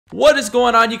What is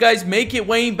going on, you guys? Make It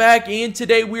Wayne back, and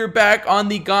today we're back on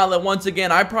the Gauntlet once again.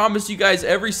 I promise you guys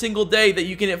every single day that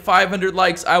you can hit 500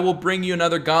 likes, I will bring you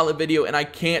another Gauntlet video, and I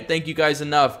can't thank you guys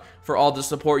enough for all the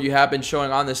support you have been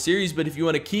showing on this series. But if you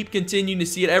want to keep continuing to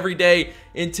see it every day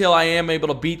until I am able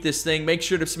to beat this thing, make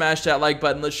sure to smash that like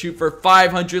button. Let's shoot for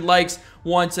 500 likes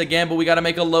once again, but we got to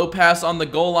make a low pass on the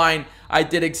goal line. I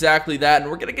did exactly that,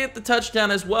 and we're going to get the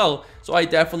touchdown as well, so I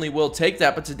definitely will take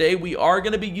that. But today we are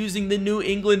going to be using the New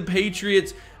England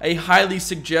Patriots, a highly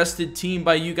suggested team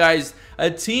by you guys, a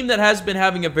team that has been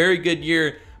having a very good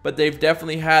year, but they've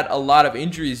definitely had a lot of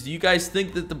injuries. Do you guys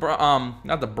think that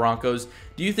not the Broncos,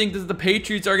 do you think that the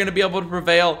Patriots are going to be able to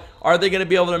prevail? Are they going to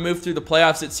be able to move through the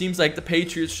playoffs? It seems like the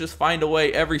Patriots just find a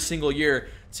way every single year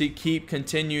to keep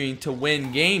continuing to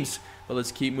win games. But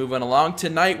let's keep moving along.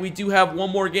 Tonight we do have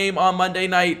one more game on Monday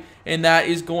night, and that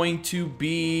is going to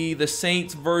be the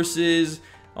Saints versus,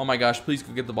 oh my gosh, please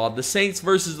go get the ball, the Saints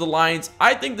versus the Lions.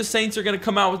 I think the Saints are going to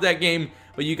come out with that game,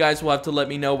 but you guys will have to let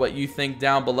me know what you think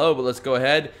down below. But let's go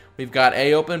ahead. We've got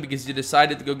A open because you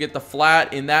decided to go get the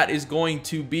flat, and that is going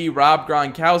to be Rob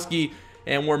Gronkowski.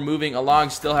 And we're moving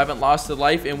along, still haven't lost a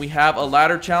life, and we have a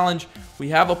ladder challenge. We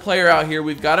have a player out here.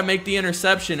 We've got to make the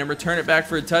interception and return it back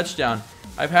for a touchdown.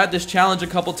 I've had this challenge a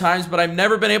couple times, but I've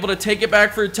never been able to take it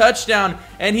back for a touchdown,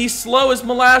 and he's slow as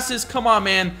molasses. Come on,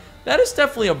 man. That is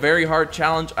definitely a very hard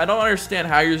challenge. I don't understand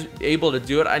how you're able to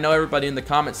do it. I know everybody in the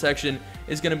comment section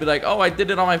is going to be like, oh, I did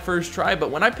it on my first try,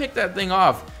 but when I pick that thing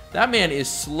off, that man is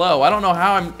slow. I don't know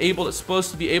how I'm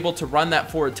supposed to be able to run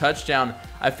that for a touchdown.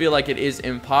 I feel like it is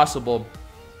impossible,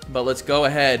 but let's go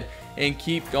ahead and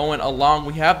keep going along.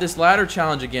 We have this ladder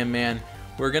challenge again, man.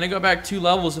 We're going to go back 2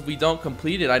 levels if we don't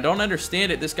complete it. I don't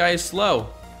understand it. This guy is slow.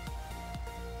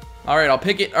 All right, I'll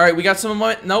pick it. All right, we got some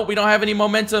momentum. No, we don't have any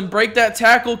momentum. Break that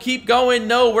tackle. Keep going.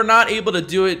 No, we're not able to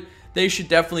do it. They should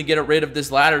definitely get rid of this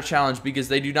ladder challenge because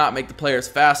they do not make the players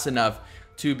fast enough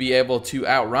to be able to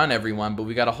outrun everyone. But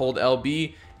we got to hold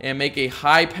LB and make a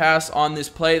high pass on this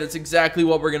play. That's exactly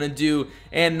what we're going to do.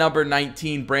 And number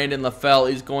 19, Brandon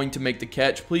LaFell, is going to make the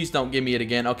catch. Please don't give me it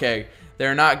again. Okay.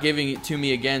 They're not giving it to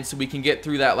me again, so we can get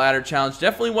through that ladder challenge.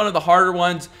 Definitely one of the harder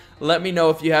ones. Let me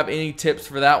know if you have any tips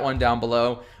for that one down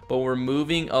below. But we're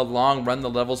moving along. Run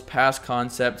the levels pass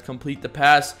concept. Complete the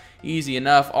pass. Easy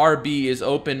enough. RB is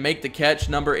open. Make the catch.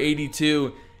 Number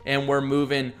 82. And we're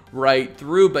moving right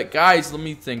through. But guys, let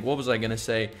me think. What was I going to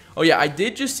say? Oh yeah, I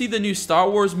did just see the new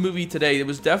Star Wars movie today. It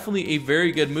was definitely a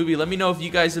very good movie. Let me know if you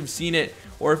guys have seen it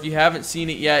or if you haven't seen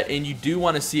it yet and you do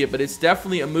want to see it. But it's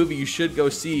definitely a movie you should go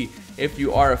see if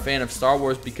you are a fan of Star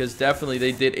Wars, because definitely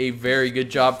they did a very good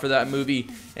job for that movie.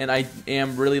 And I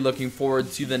am really looking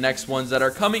forward to the next ones that are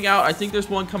coming out. I think there's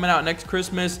one coming out next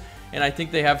Christmas, and I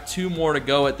think they have 2 more to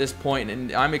go at this point,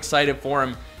 and I'm excited for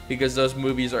them because those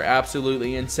movies are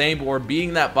absolutely insane. But we're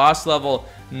beating that boss level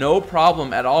no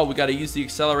problem at all. We got to use the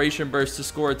acceleration burst to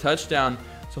score a touchdown.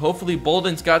 So hopefully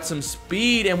Bolden's got some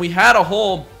speed, and we had a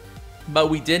hole, but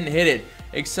we didn't hit it.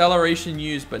 Acceleration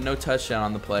used, but no touchdown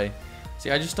on the play. See,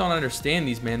 I just don't understand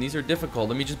these, man. These are difficult.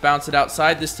 Let me just bounce it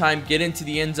outside this time, get into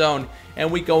the end zone,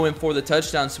 and we go in for the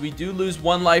touchdown. So we do lose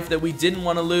 1 life that we didn't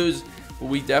want to lose, but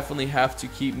we definitely have to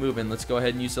keep moving. Let's go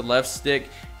ahead and use the left stick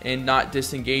and not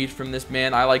disengage from this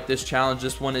man. I like this challenge.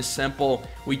 This one is simple.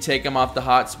 We take him off the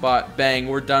hot spot. Bang,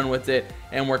 we're done with it,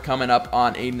 and we're coming up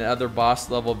on another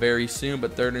boss level very soon.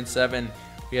 But 3rd and 7,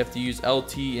 we have to use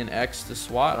LT and X to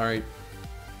swat. All right.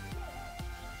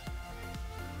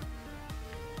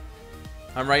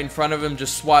 I'm right in front of him.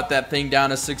 Just swat that thing down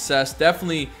to success.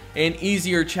 Definitely an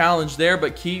easier challenge there,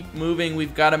 but keep moving.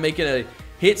 We've got to make it a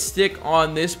hit stick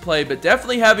on this play, but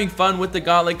definitely having fun with the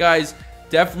Gauntlet, guys.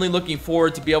 Definitely looking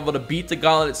forward to be able to beat the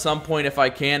Gauntlet at some point if I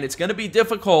can. It's going to be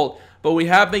difficult, but we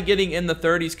have been getting in the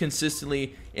 30s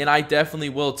consistently, and I definitely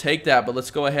will take that. But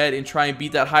let's go ahead and try and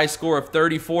beat that high score of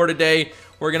 34 today.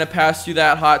 We're going to pass through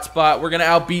that hot spot. We're going to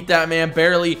outbeat that man.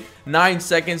 Barely 9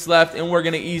 seconds left, and we're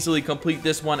going to easily complete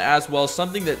this one as well.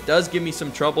 Something that does give me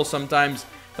some trouble sometimes,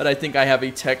 but I think I have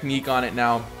a technique on it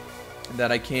now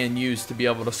that I can use to be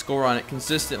able to score on it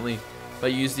consistently.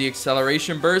 But use the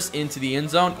acceleration burst into the end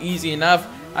zone. Easy enough.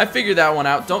 I figured that one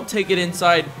out. Don't take it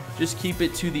inside. Just keep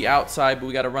it to the outside. But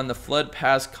we got to run the flood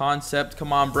pass concept.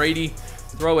 Come on, Brady.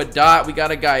 Throw a dot. We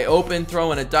got a guy open.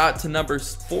 Throwing a dot to number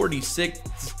 46.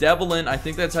 It's Devlin. I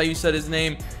think that's how you said his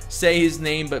name. Say his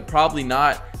name, but probably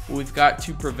not. We've got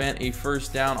to prevent a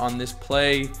first down on this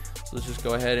play. So let's just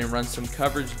go ahead and run some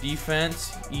coverage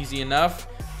defense. Easy enough.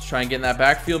 Try and get in that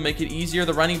backfield, make it easier.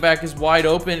 The running back is wide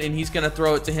open, and he's going to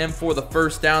throw it to him for the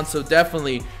first down. So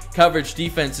definitely coverage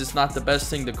defense is not the best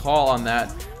thing to call on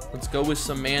that. Let's go with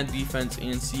some man defense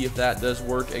and see if that does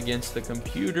work against the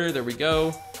computer. There we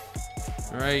go.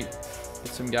 All right, get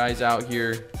some guys out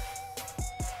here.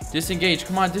 Disengage,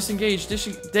 come on, disengage,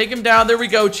 take him down. There we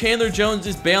go. Chandler Jones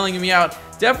is bailing me out.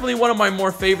 Definitely one of my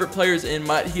more favorite players in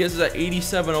MUT. He has an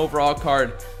 87 overall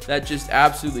card that just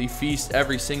absolutely feasts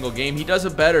every single game. He does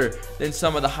it better than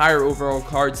some of the higher overall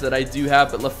cards that I do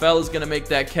have, but LaFell is going to make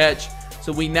that catch.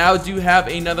 So we now do have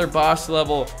another boss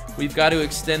level. We've got to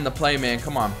extend the play, man.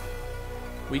 Come on.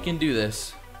 We can do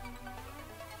this.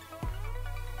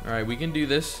 All right, we can do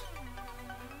this.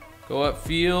 Go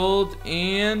upfield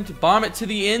and bomb it to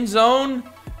the end zone.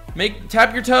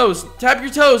 Tap your toes. Tap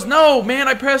your toes. No, man,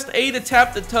 I pressed A to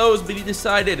tap the toes, but he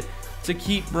decided to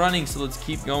keep running. So let's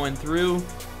keep going through.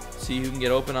 See who can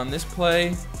get open on this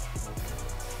play.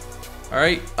 All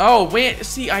right. Oh, man,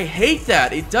 see, I hate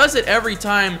that. It does it every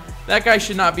time. That guy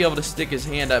should not be able to stick his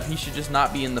hand up. He should just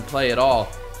not be in the play at all.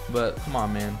 But come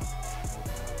on, man.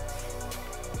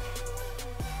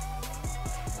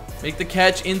 Make the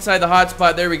catch inside the hot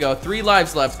spot. There we go. 3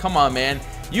 lives left. Come on, man.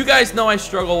 You guys know I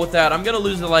struggle with that. I'm going to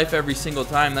lose a life every single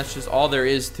time. That's just all there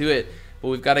is to it. But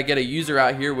we've got to get a user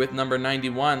out here with number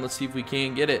 91. Let's see if we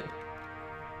can get it.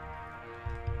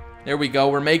 There we go.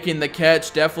 We're making the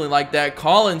catch. Definitely like that.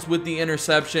 Collins with the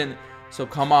interception. So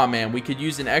come on, man. We could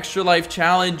use an extra life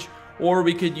challenge, or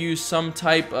we could use some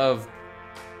type of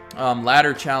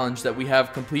ladder challenge that we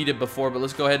have completed before. But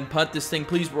let's go ahead and punt this thing.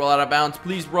 Please roll out of bounds.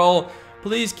 Please roll.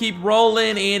 Please keep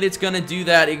rolling, and it's going to do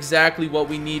that, exactly what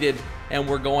we needed. And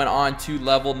we're going on to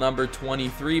level number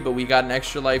 23, but we got an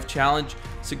extra life challenge.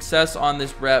 Success on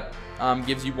this rep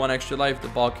gives you 1 extra life. The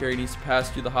ball carrier needs to pass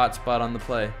through the hot spot on the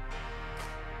play.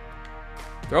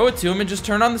 Throw it to him and just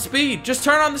turn on the speed. Just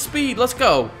turn on the speed. Let's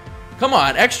go. Come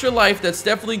on, extra life. That's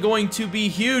definitely going to be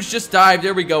huge. Just dive.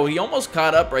 There we go. He almost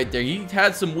caught up right there. He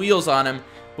had some wheels on him,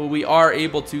 but we are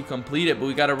able to complete it. But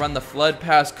we got to run the flood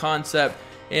pass concept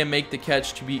and make the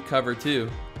catch to beat cover 2.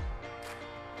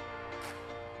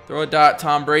 Throw a dot,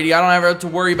 Tom Brady. I don't ever have to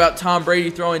worry about Tom Brady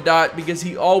throwing dot because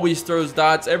he always throws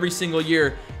dots every single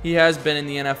year he has been in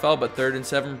the NFL. But 3rd and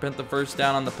 7, print the first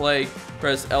down on the play.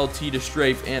 Press LT to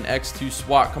strafe and X to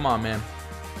swat. Come on, man.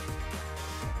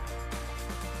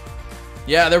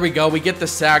 Yeah, there we go. We get the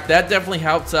sack. That definitely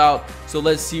helps out. So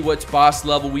let's see which boss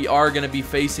level we are going to be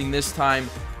facing this time.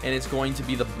 And it's going to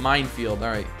be the minefield. All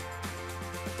right.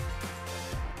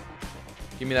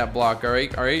 Give me that block. All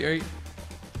right. All right. All right.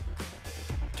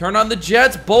 Turn on the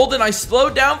Jets. Bolden, I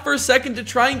slowed down for a second to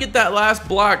try and get that last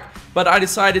block, but I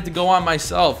decided to go on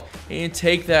myself and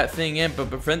take that thing in, but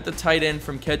prevent the tight end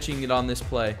from catching it on this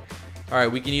play. All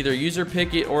right, we can either user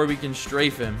pick it or we can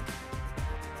strafe him.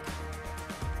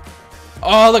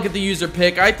 Oh, look at the user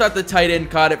pick. I thought the tight end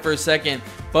caught it for a second,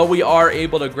 but we are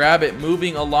able to grab it.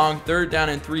 Moving along, 3rd down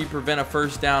and 3, prevent a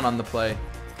first down on the play.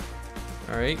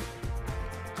 All right.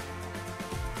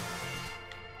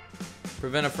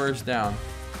 Prevent a first down.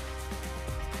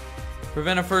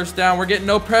 Prevent a first down. We're getting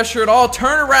no pressure at all.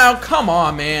 Turn around. Come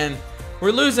on, man.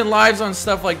 We're losing lives on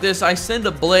stuff like this. I send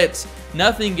a blitz.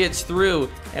 Nothing gets through,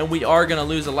 and we are going to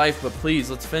lose a life, but please,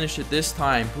 let's finish it this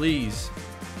time, please.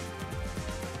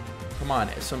 Come on.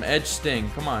 Some edge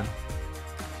sting. Come on.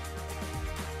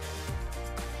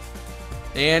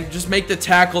 And just make the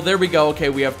tackle. There we go. Okay,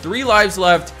 we have 3 lives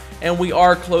left, and we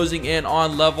are closing in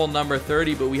on level number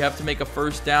 30, but we have to make a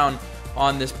first down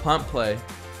on this punt play.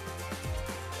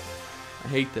 I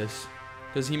hate this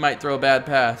because he might throw a bad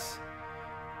pass.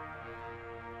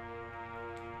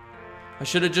 I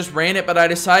should have just ran it, but I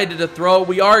decided to throw.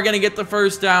 We are going to get the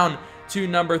first down to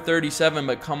number 37,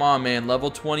 but come on, man. Level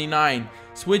 29.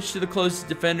 Switch to the closest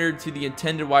defender to the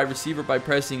intended wide receiver by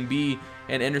pressing B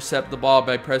and intercept the ball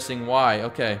by pressing Y.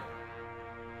 Okay.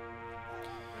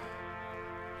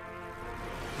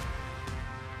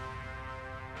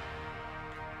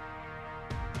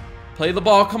 Play the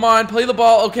ball. Come on. Play the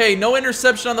ball. Okay, no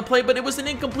interception on the play, but it was an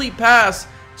incomplete pass,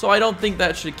 so I don't think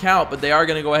that should count, but they are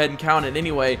going to go ahead and count it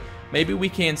anyway. Maybe we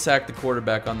can sack the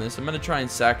quarterback on this. I'm going to try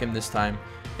and sack him this time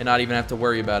and not even have to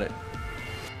worry about it.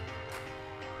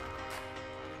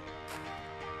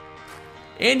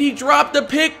 And he dropped the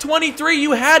pick. 23.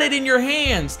 You had it in your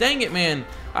hands. Dang it, man.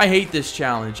 I hate this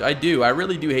challenge. I do. I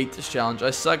really do hate this challenge.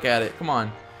 I suck at it. Come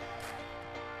on.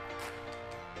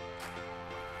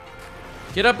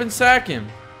 Get up and sack him.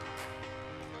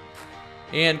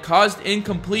 And caused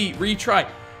incomplete. Retry.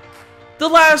 The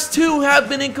last 2 have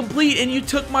been incomplete, and you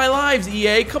took my lives,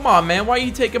 EA. Come on, man. Why are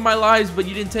you taking my lives, but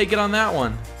you didn't take it on that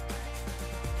one?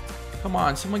 Come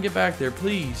on. Someone get back there,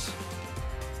 please.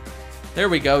 There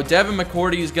we go. Devin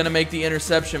McCourty is going to make the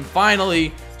interception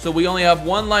finally. So we only have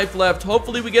 1 life left.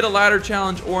 Hopefully we get a ladder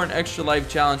challenge or an extra life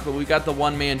challenge, but we got the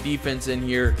one-man defense in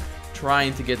here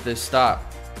trying to get this stop.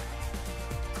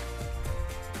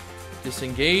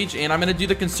 Disengage, and I'm going to do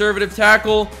the conservative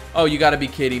tackle. Oh, you got to be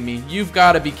kidding me. You've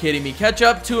got to be kidding me. Catch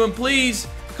up to him, please.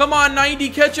 Come on, 90,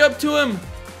 catch up to him.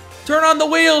 Turn on the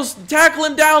wheels. Tackle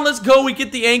him down. Let's go. We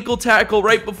get the ankle tackle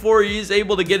right before he is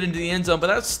able to get into the end zone, but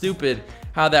that's stupid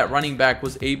how that running back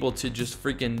was able to just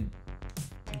freaking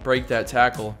break that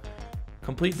tackle.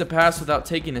 Complete the pass without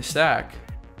taking a sack.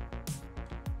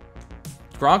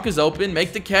 Gronk is open.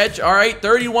 Make the catch. All right,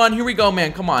 31. Here we go,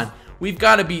 man. Come on. We've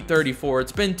got to beat 34.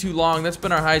 It's been too long. That's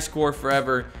been our high score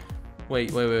forever.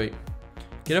 Wait.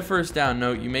 Get a first down.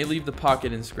 No, you may leave the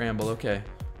pocket and scramble. Okay.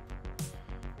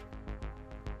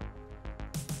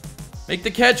 Make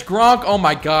the catch, Gronk. Oh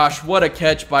my gosh, what a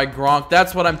catch by Gronk.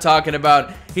 That's what I'm talking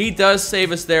about. He does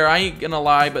save us there. I ain't gonna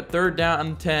lie, but 3rd down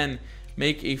and 10.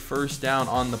 Make a first down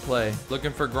on the play.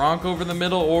 Looking for Gronk over the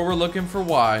middle, or we're looking for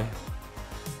Y.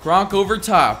 Gronk over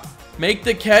top. Make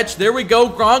the catch. There we go.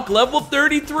 Gronk, level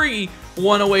 33.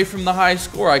 1 away from the high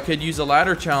score. I could use a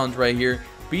ladder challenge right here.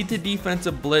 Beat the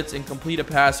defensive blitz and complete a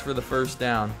pass for the first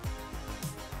down.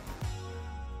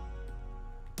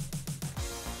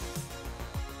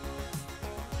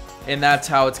 And that's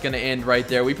how it's going to end right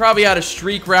there. We probably had a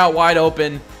streak route wide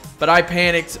open, but I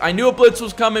panicked. I knew a blitz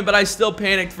was coming, but I still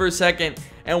panicked for a second.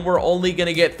 And we're only going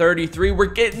to get 33. We're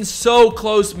getting so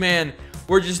close, man.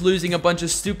 We're just losing a bunch of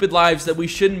stupid lives that we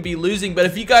shouldn't be losing. But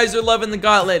if you guys are loving the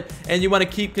Gauntlet and you want to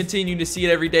keep continuing to see it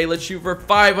every day, let's shoot for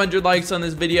 500 likes on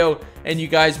this video, and you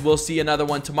guys will see another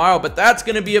one tomorrow. But that's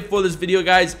going to be it for this video,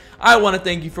 guys. I want to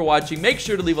thank you for watching. Make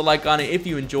sure to leave a like on it if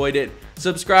you enjoyed it.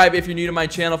 Subscribe if you're new to my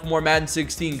channel for more Madden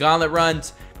 16 Gauntlet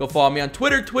runs. Go follow me on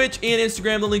Twitter, Twitch, and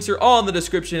Instagram. The links are all in the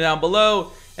description down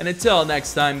below. And until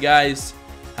next time, guys,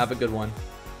 have a good one.